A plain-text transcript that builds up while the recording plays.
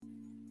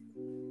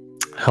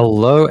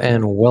Hello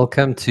and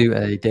welcome to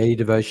a daily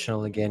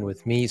devotional again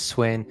with me,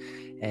 Swen,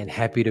 and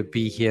happy to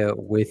be here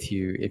with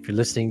you. If you're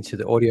listening to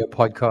the audio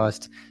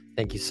podcast,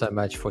 thank you so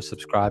much for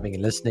subscribing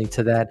and listening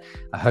to that.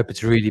 I hope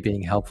it's really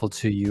being helpful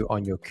to you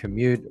on your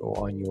commute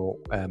or on your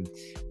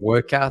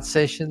workout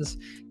sessions.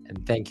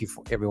 And thank you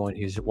for everyone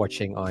who's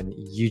watching on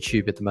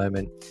YouTube at the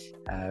moment.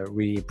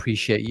 Really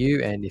appreciate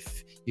you. And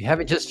if you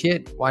haven't just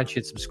yet, why don't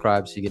you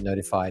subscribe so you get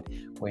notified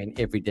when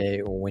every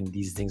day or when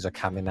these things are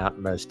coming out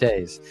most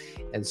days.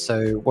 And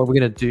so, what we're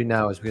going to do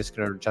now is we're just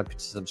going to jump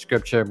into some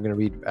scripture. I'm going to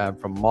read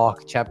from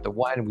Mark chapter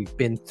 1. We've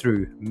been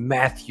through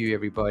Matthew,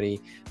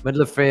 everybody.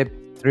 Middle of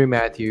Feb, through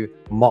Matthew.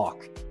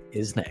 Mark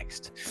is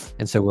next.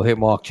 And so, we'll hit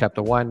Mark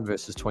chapter 1,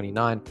 verses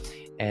 29,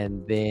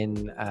 and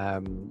then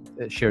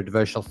share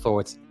devotional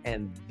thoughts,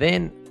 and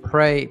then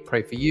pray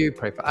for you,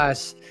 pray for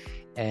us.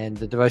 And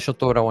the devotional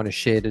thought I want to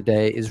share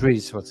today is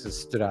really what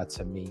stood out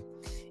to me.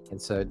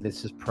 And so,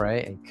 let's just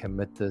pray and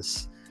commit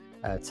this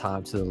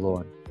time to the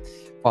Lord.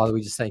 Father,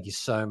 we just thank you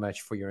so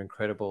much for your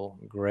incredible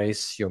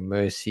grace, your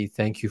mercy.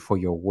 Thank you for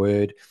your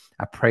word.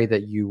 I pray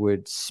that you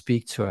would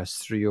speak to us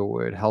through your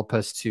word. Help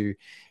us to,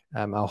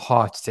 our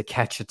hearts to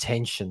catch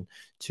attention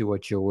to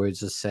what your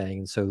words are saying.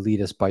 And so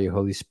lead us by your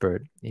Holy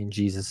Spirit. In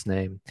Jesus'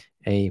 name,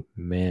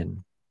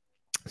 amen.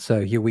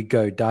 So here we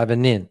go,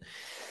 diving in.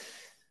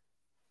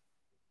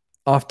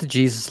 After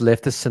Jesus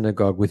left the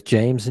synagogue with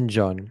James and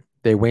John,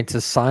 they went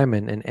to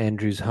Simon and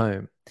Andrew's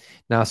home.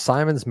 Now,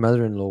 Simon's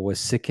mother-in-law was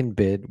sick in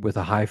bed with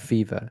a high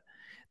fever.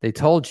 They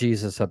told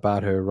Jesus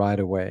about her right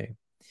away.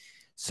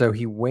 So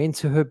he went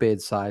to her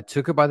bedside,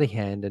 took her by the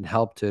hand, and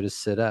helped her to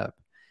sit up.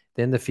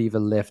 Then the fever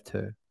left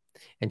her,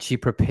 and she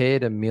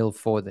prepared a meal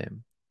for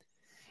them.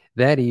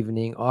 That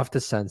evening, after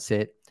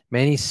sunset,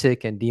 many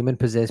sick and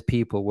demon-possessed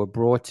people were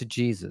brought to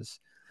Jesus.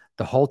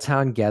 The whole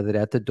town gathered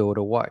at the door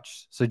to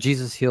watch. So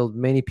Jesus healed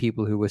many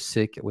people who were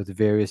sick with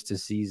various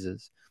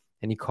diseases,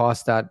 and he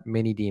cast out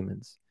many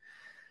demons.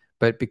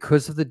 But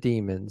because the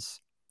demons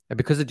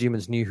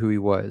knew who he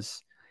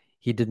was,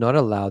 he did not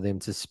allow them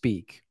to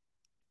speak.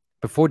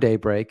 Before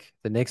daybreak,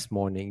 the next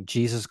morning,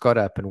 Jesus got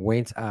up and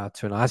went out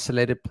to an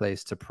isolated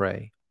place to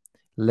pray.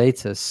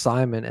 Later,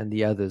 Simon and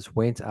the others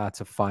went out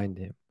to find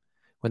him.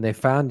 When they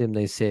found him,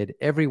 they said,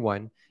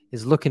 "Everyone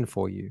is looking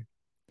for you."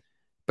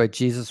 But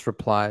Jesus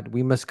replied,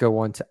 "We must go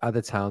on to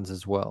other towns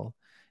as well,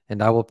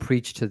 and I will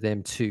preach to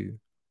them too.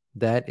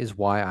 That is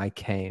why I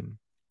came."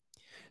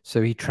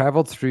 So he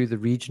traveled through the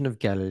region of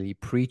Galilee,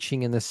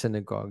 preaching in the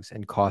synagogues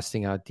and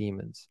casting out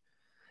demons.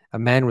 A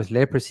man with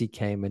leprosy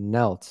came and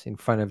knelt in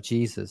front of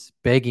Jesus,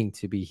 begging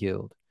to be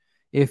healed.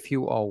 "If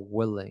you are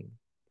willing,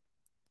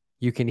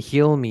 you can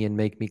heal me and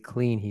make me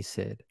clean," he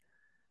said.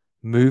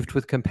 Moved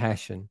with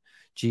compassion,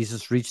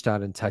 Jesus reached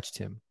out and touched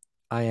him.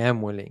 "I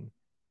am willing,"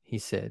 he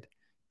said.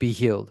 "Be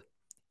healed."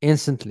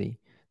 Instantly,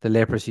 the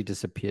leprosy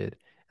disappeared,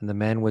 and the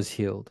man was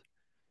healed.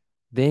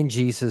 Then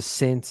Jesus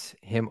sent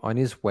him on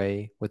his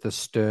way with a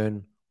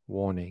stern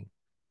warning.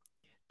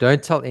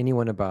 "Don't tell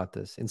anyone about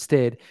this.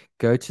 Instead,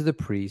 go to the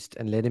priest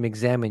and let him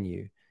examine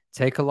you.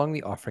 Take along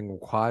the offering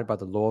required by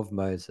the law of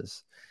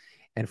Moses,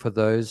 and for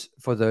those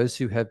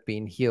who have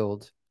been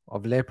healed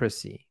of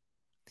leprosy.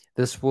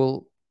 This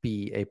will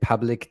be a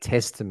public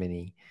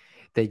testimony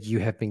that you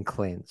have been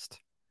cleansed."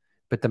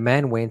 But the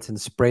man went and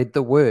spread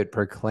the word,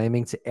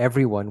 proclaiming to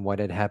everyone what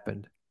had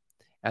happened.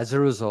 As a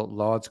result,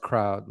 large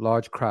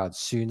crowds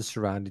soon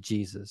surrounded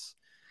Jesus,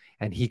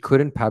 and he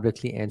couldn't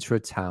publicly enter a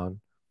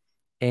town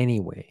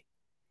anyway.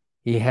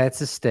 He had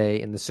to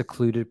stay in the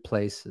secluded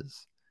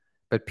places,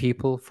 but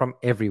people from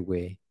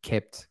everywhere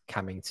kept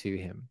coming to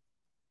him.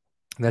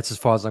 And that's as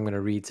far as I'm going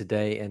to read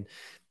today. And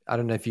I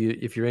don't know if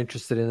you're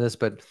interested in this,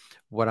 but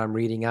what I'm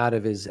reading out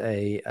of is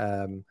a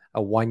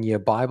 1-year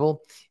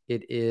Bible.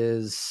 It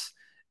is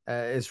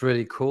it's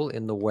really cool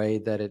in the way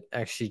that it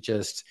actually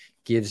just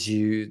gives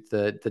you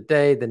the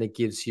day, then it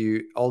gives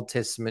you Old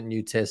Testament,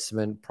 New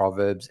Testament,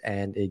 Proverbs,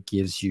 and it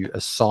gives you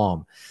a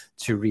Psalm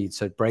to read.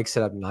 So it breaks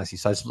it up nicely.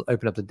 So I just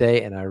open up the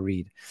day and I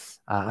read.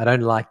 I don't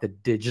like the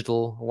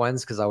digital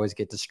ones because I always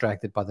get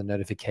distracted by the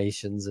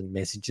notifications and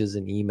messages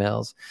and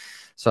emails.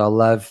 So I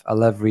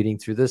love reading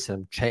through this,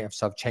 and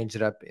so I've changed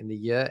it up in the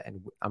year,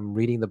 and I'm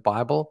reading the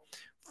Bible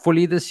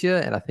fully this year.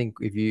 And I think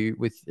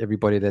with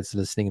everybody that's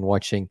listening and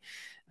watching,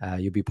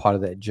 you'll be part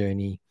of that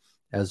journey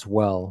as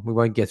well. We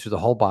won't get through the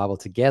whole Bible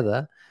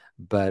together,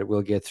 but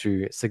we'll get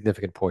through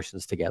significant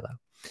portions together.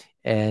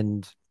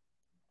 And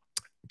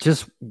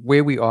just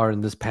where we are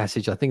in this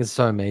passage, I think it's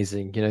so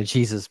amazing.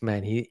 Jesus,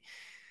 man,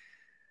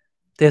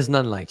 there's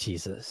none like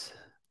Jesus.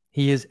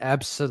 He is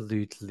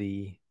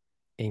absolutely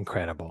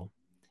incredible.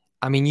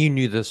 I mean, you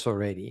knew this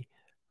already,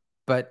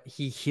 but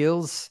he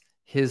heals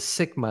his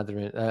sick not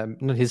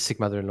his sick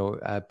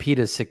mother-in-law,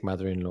 Peter's sick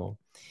mother-in-law.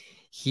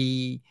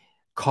 He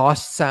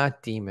casts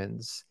out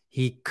demons.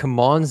 He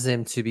commands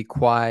them to be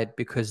quiet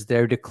because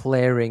they're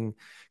declaring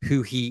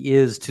who he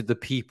is to the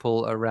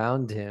people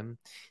around him.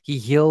 He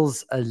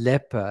heals a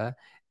leper,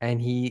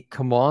 and he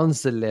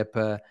commands the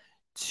leper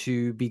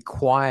to be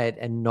quiet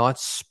and not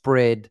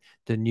spread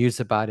the news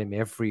about him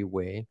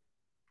everywhere.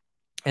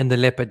 And the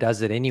leper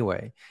does it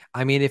anyway.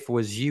 I mean, if it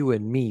was you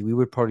and me, we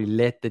would probably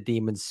let the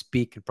demons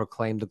speak and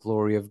proclaim the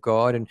glory of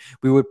God. And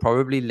we would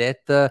probably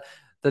let the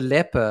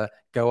leper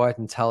go out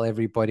and tell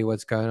everybody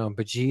what's going on.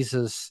 But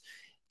Jesus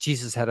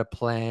had a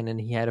plan and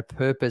he had a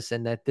purpose,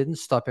 and that didn't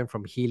stop him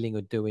from healing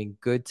or doing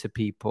good to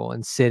people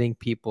and setting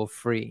people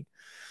free.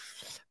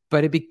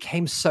 But it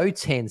became so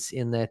tense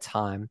in that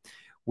time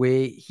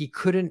where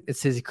it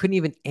says he couldn't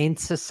even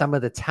enter some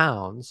of the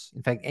towns,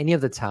 in fact, any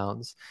of the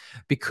towns,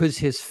 because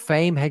his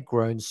fame had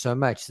grown so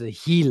much. The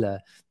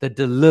healer, the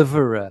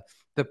deliverer,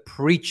 the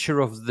preacher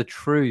of the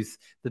truth,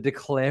 the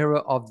declarer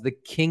of the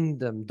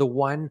kingdom, the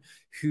one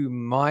who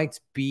might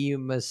be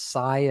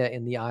Messiah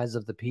in the eyes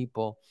of the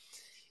people.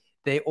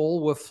 They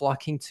all were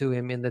flocking to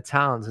him in the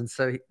towns. And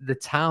so the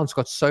towns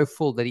got so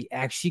full that he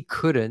actually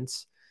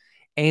couldn't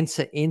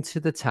enter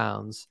into the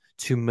towns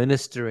to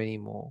minister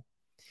anymore.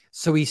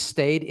 So he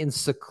stayed in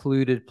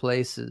secluded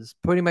places.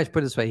 Pretty much put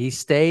it this way, he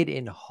stayed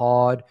in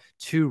hard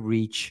to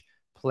reach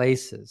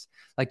places.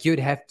 Like you'd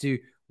have to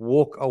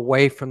walk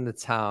away from the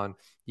town.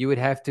 You would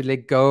have to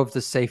let go of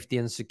the safety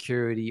and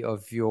security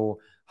of your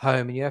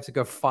home, and you have to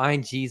go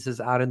find Jesus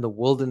out in the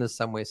wilderness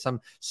somewhere,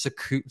 some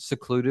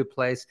secluded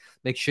place.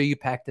 Make sure you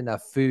packed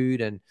enough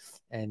food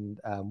and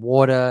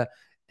water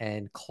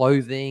and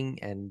clothing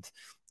and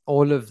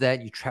all of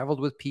that. You traveled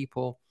with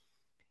people.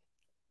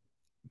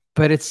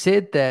 But it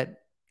said that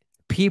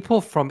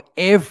people from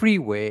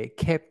everywhere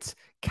kept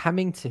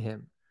coming to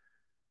him.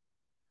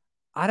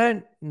 I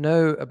don't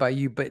know about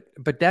you,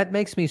 but that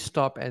makes me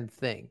stop and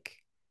think.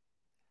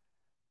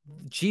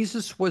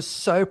 Jesus was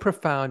so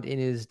profound in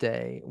his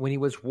day when he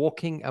was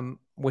walking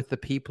with the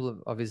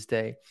people of his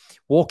day,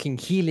 walking,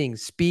 healing,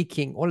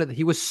 speaking, all of that.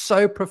 He was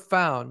so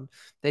profound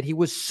that he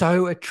was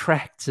so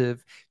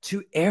attractive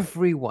to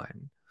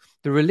everyone.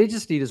 The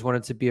religious leaders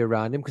wanted to be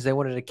around him because they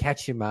wanted to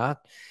catch him out,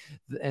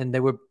 and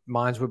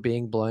minds were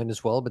being blown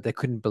as well, but they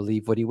couldn't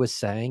believe what he was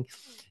saying.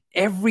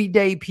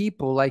 Everyday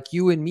people like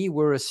you and me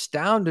were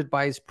astounded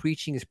by his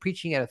preaching. His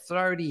preaching had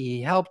authority.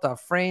 He helped our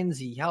friends.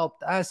 He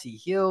helped us. He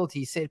healed.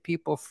 He set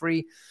people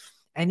free.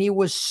 And he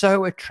was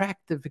so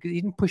attractive because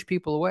he didn't push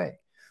people away.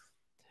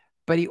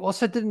 But he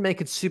also didn't make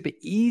it super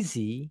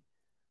easy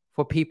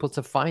for people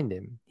to find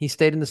him. He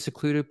stayed in the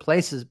secluded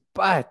places,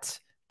 but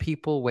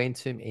people went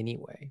to him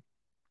anyway.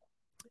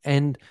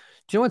 And do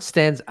you know what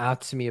stands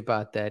out to me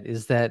about that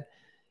is that,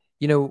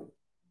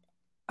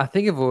 I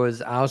think if it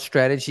was our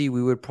strategy,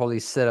 we would probably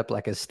set up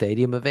like a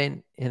stadium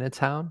event in a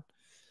town.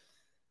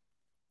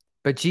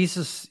 But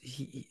Jesus,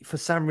 for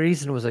some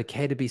reason, was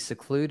okay to be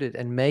secluded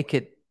and make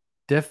it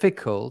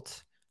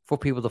difficult for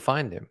people to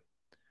find him,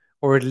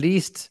 or at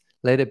least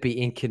let it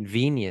be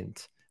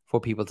inconvenient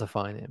for people to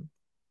find him.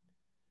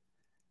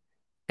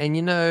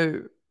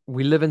 And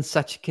we live in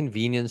such a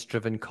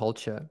convenience-driven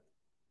culture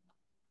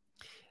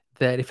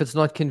that if it's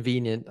not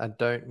convenient, I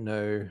don't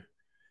know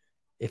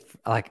if,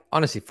 like,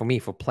 honestly, for me,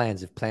 if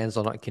plans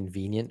are not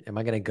convenient, am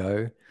I going to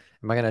go?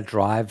 Am I going to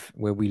drive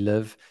where we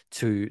live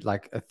to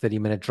like a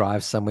 30-minute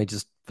drive somewhere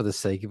just for the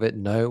sake of it?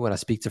 No. When I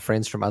speak to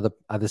friends from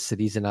other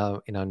cities in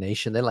our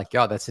nation, they're like,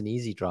 "Yeah, that's an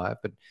easy drive,"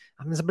 but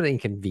it's a bit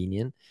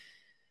inconvenient.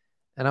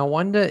 And I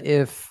wonder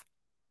if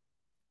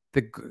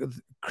the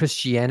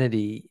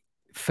Christianity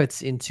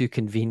fits into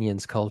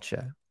convenience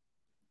culture.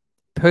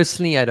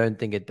 Personally, I don't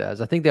think it does.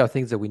 I think there are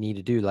things that we need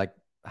to do, like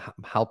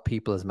help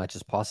people as much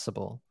as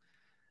possible.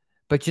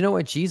 But you know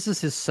what?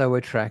 Jesus is so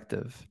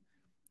attractive.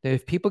 Now,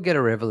 if people get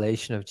a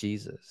revelation of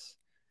Jesus,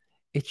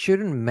 it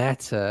shouldn't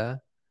matter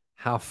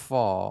how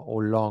far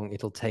or long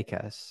it'll take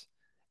us,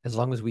 as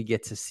long as we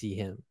get to see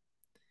him.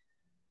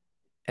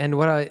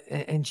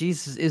 And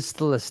Jesus is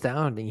still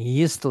astounding.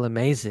 He is still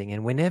amazing.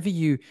 And whenever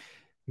you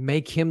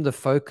make him the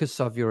focus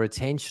of your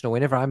attention, or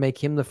whenever I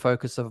make him the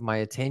focus of my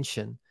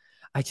attention,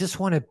 I just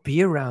want to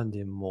be around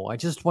him more. I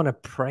just want to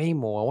pray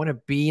more. I want to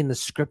be in the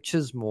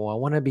scriptures more. I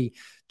want to be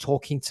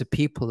talking to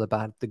people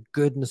about the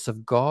goodness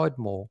of God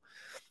more.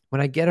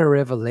 When I get a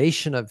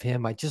revelation of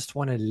him, I just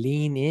want to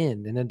lean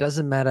in. And it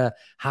doesn't matter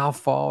how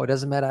far, it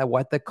doesn't matter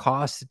what the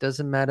cost, it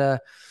doesn't matter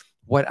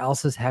what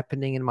else is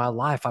happening in my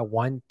life. I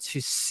want to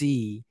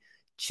see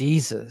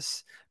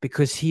Jesus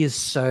because he is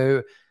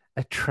so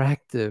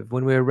attractive.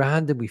 When we're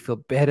around him, we feel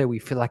better. We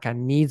feel like our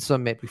needs are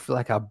met. We feel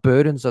like our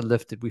burdens are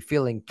lifted. We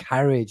feel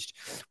encouraged.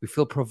 We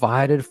feel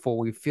provided for.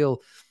 We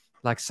feel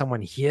like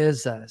someone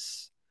hears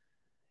us.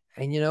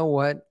 And you know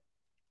what?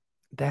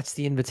 That's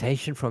the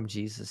invitation from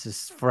Jesus,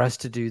 is for us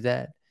to do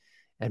that.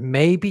 And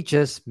maybe,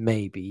 just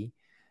maybe,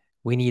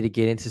 we need to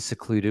get into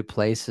secluded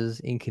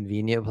places,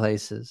 inconvenient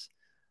places,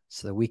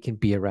 so that we can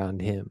be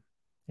around him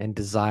and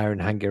desire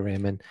and hunger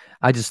him. And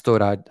I just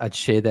thought I'd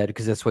share that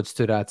because that's what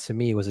stood out to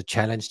me. It was a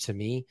challenge to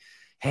me.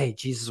 Hey,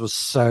 Jesus was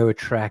so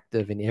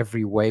attractive in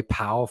every way,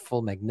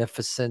 powerful,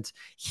 magnificent,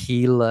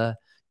 healer,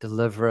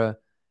 deliverer.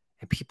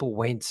 And people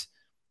went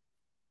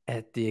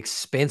at the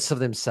expense of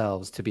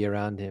themselves to be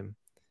around him.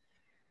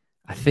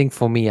 I think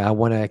for me, I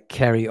want to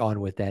carry on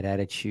with that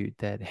attitude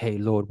that, hey,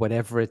 Lord,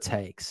 whatever it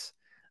takes,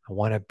 I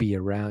want to be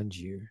around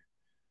you.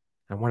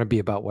 I want to be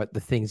about the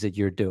things that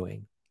you're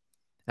doing.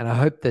 And I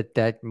hope that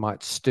that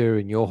might stir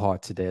in your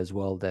heart today as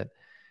well, that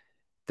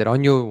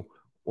on your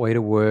way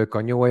to work,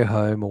 on your way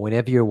home, or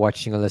whenever you're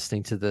watching or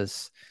listening to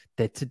this,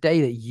 that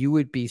today that you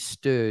would be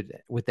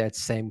stirred with that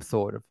same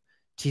thought of,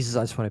 Jesus,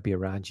 I just want to be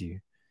around you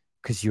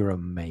because you're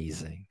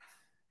amazing.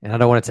 And I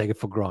don't want to take it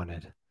for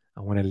granted. I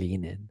want to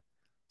lean in.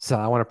 So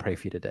I want to pray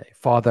for you today.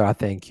 Father, I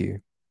thank you.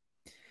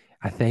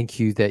 I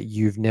thank you that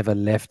you've never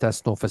left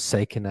us nor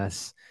forsaken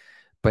us,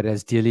 but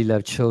as dearly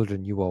loved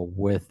children, you are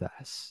with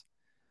us.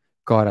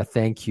 God, I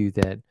thank you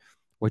that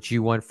what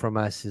you want from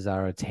us is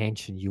our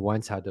attention. You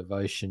want our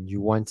devotion. You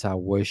want our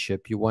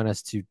worship. You want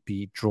us to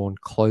be drawn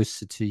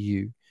closer to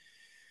you.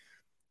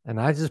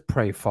 And I just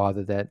pray,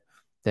 Father,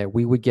 that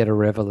we would get a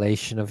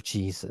revelation of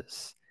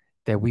Jesus,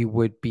 that we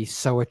would be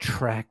so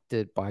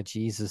attracted by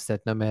Jesus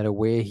that no matter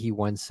where he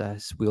wants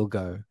us, we'll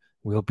go.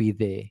 We'll be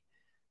there.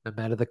 No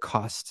matter the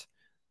cost,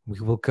 we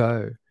will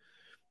go.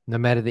 No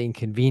matter the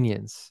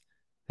inconvenience,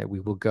 that we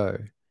will go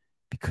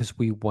because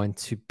we want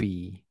to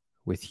be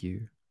with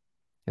you.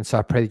 And so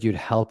I pray that you'd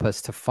help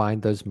us to find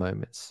those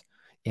moments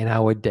in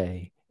our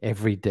day,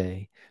 every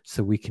day,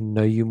 so we can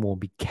know you more,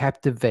 be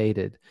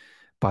captivated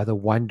by the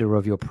wonder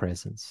of your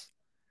presence.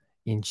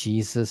 In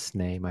Jesus'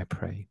 name I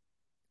pray.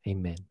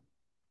 Amen.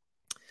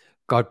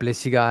 God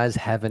bless you guys.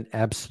 Have an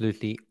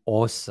absolutely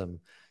awesome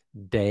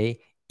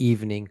day,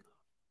 evening,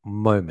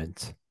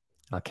 moment.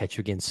 I'll catch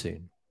you again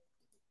soon.